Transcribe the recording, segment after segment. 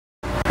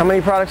How many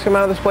products come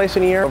out of this place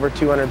in a year? Over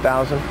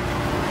 200,000.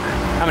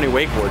 How many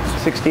wakeboards?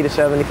 60 to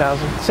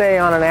 70,000. Say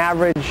on an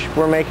average,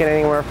 we're making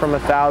anywhere from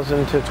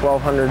 1,000 to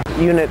 1,200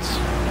 units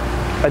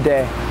a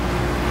day.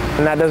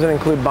 And that doesn't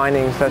include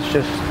bindings, that's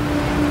just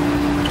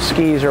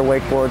skis or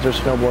wakeboards or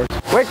snowboards.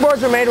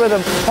 Wakeboards are made with a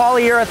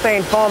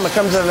polyurethane foam. It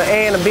comes with an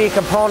A and a B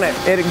component.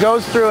 It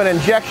goes through an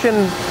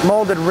injection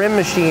molded rim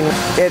machine.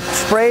 It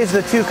sprays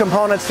the two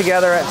components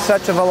together at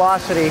such a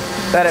velocity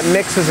that it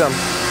mixes them.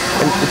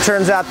 And it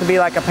turns out to be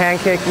like a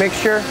pancake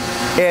mixture.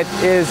 It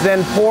is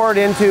then poured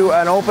into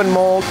an open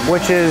mold,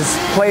 which is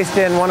placed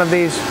in one of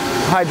these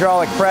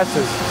hydraulic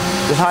presses.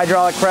 These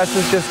hydraulic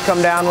presses just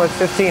come down with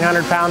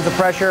 1,500 pounds of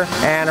pressure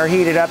and are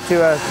heated up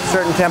to a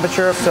certain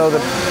temperature so the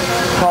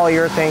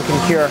polyurethane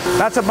can cure.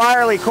 That's a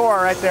Byerly core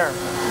right there.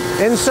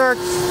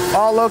 Inserts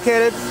all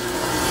located,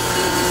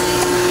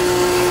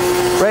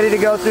 ready to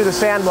go through the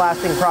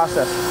sandblasting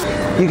process.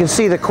 You can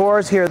see the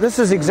cores here. This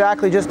is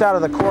exactly just out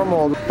of the core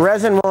mold.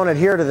 Resin won't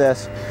adhere to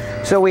this,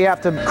 so we have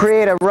to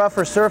create a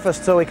rougher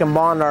surface so we can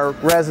bond our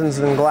resins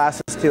and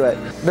glasses to it.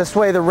 This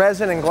way the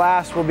resin and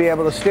glass will be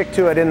able to stick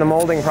to it in the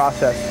molding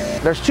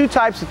process. There's two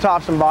types of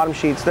tops and bottom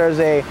sheets. There's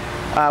a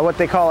what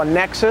they call a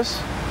nexus,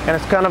 and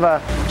it's kind of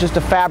just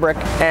a fabric.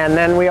 And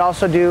then we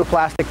also do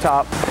plastic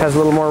top. It has a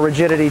little more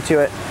rigidity to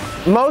it.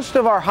 Most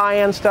of our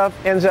high-end stuff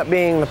ends up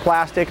being the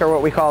plastic, or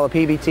what we call a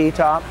PBT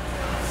top.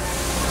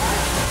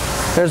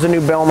 There's a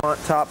new Belmont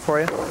top for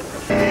you.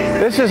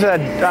 This is a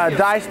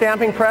die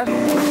stamping press.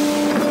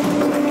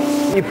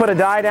 You put a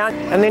die down,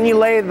 and then you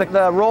lay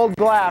the rolled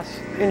glass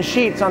in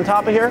sheets on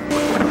top of here.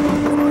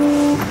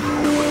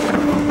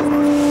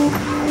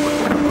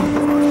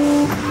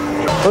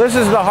 Well, this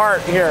is the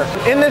heart here.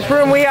 In this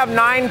room we have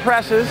 9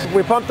 presses.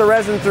 We pump the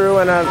resin through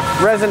in a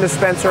resin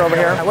dispenser over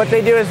here. What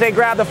they do is they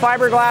grab the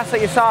fiberglass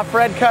that you saw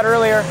Fred cut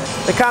earlier.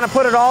 They kind of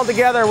put it all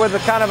together with a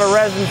kind of a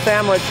resin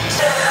sandwich.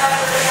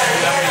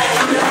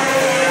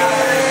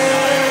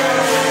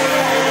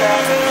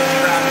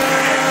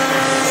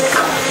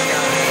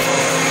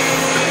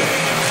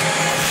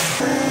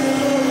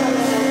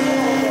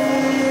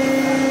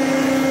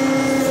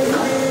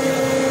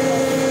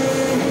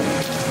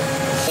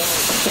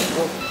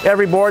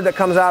 Every board that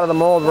comes out of the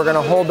mold, we're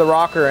going to hold the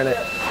rocker in it.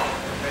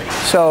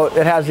 So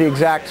it has the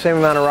exact same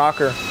amount of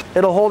rocker.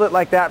 It'll hold it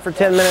like that for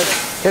 10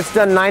 minutes. It's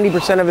done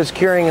 90% of its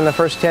curing in the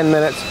first 10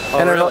 minutes. Oh,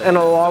 and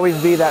it'll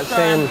always be that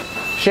same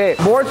shape.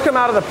 Boards come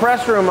out of the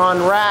press room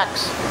on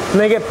racks and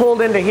they get pulled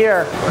into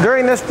here.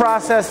 During this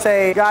process,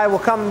 a guy will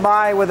come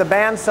by with a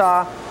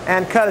bandsaw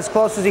and cut as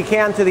close as he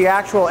can to the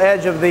actual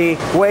edge of the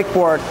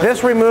wakeboard.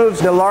 This removes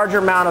the larger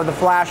amount of the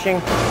flashing.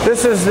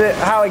 This is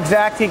how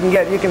exact he can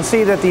get. You can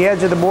see that the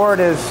edge of the board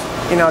is,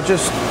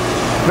 just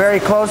very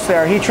close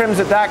there. He trims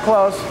it that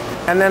close,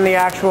 and then the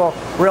actual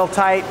real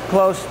tight,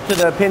 close to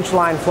the pinch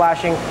line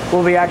flashing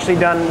will be actually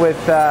done with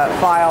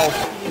files.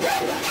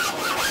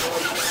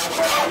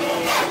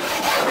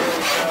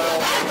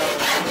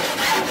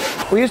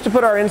 We used to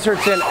put our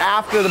inserts in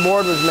after the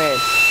board was made.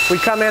 We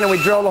come in and we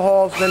drill the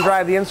holes, then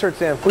drive the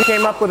inserts in. We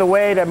came up with a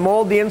way to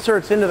mold the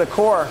inserts into the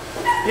core.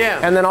 Yeah.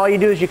 And then all you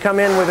do is you come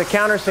in with a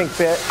countersink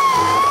bit.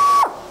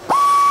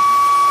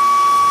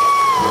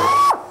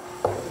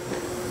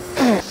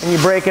 And you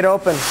break it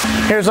open.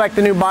 Here's like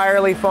the new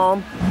Byerly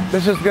foam.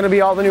 This is going to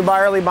be all the new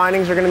Byerly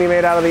bindings are going to be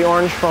made out of the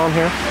orange foam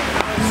here.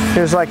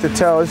 Here's like the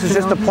toe. This is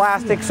just a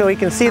plastic so he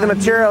can see the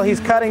material.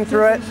 He's cutting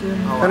through it.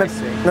 And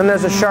then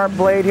there's a sharp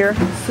blade here,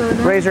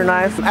 razor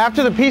knife.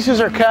 After the pieces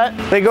are cut,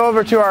 they go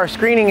over to our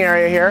screening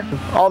area here.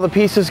 All the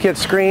pieces get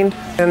screened.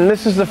 And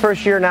this is the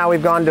first year now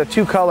we've gone to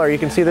 2-color. You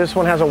can see this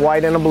one has a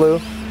white and a blue.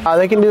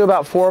 They can do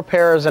about 4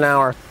 pairs an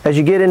hour. As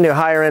you get into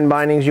higher end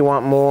bindings, you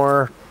want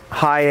more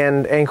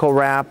high-end ankle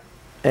wrap.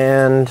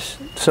 And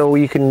so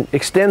you can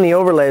extend the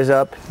overlays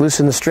up,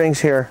 loosen the strings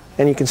here,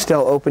 and you can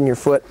still open your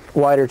foot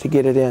wider to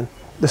get it in.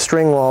 The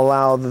string will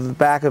allow the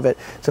back of it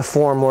to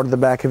form more to the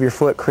back of your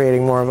foot,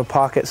 creating more of a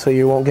pocket so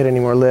you won't get any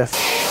more lift.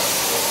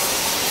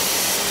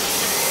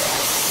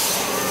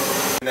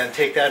 And then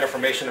take that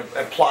information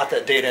and plot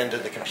that data into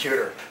the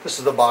computer. This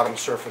is the bottom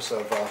surface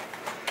of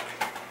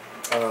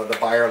the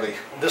Byerly.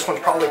 This one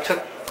probably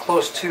took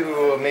close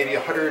to maybe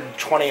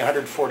 120,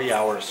 140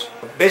 hours.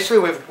 Basically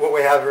what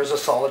we have here is a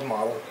solid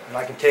model, and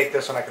I can take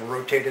this and I can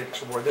rotate it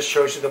to where this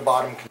shows you the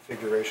bottom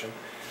configuration.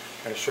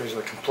 And it shows you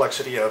the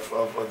complexity of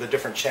the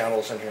different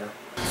channels in here.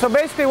 So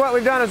basically what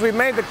we've done is we've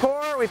made the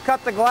core, we've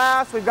cut the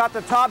glass, we've got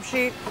the top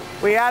sheet,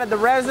 we added the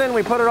resin,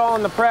 we put it all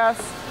in the press.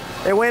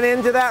 It went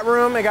into that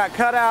room, it got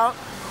cut out.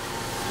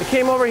 It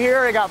came over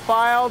here, it got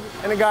filed,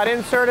 and it got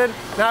inserted.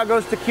 Now it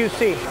goes to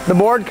QC. The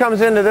board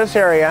comes into this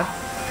area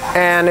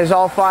and is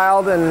all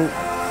filed and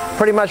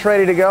pretty much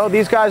ready to go.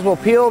 These guys will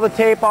peel the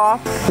tape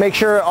off, make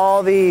sure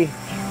all the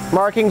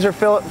markings are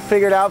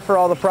figured out for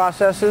all the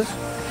processes,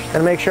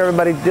 and make sure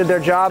everybody did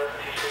their job.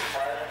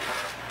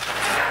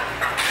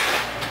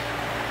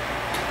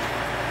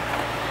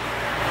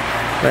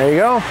 There you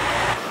go.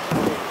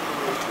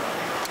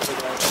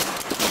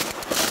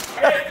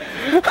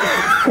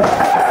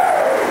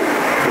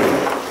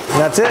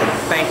 That's it.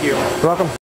 Thank you. You're welcome.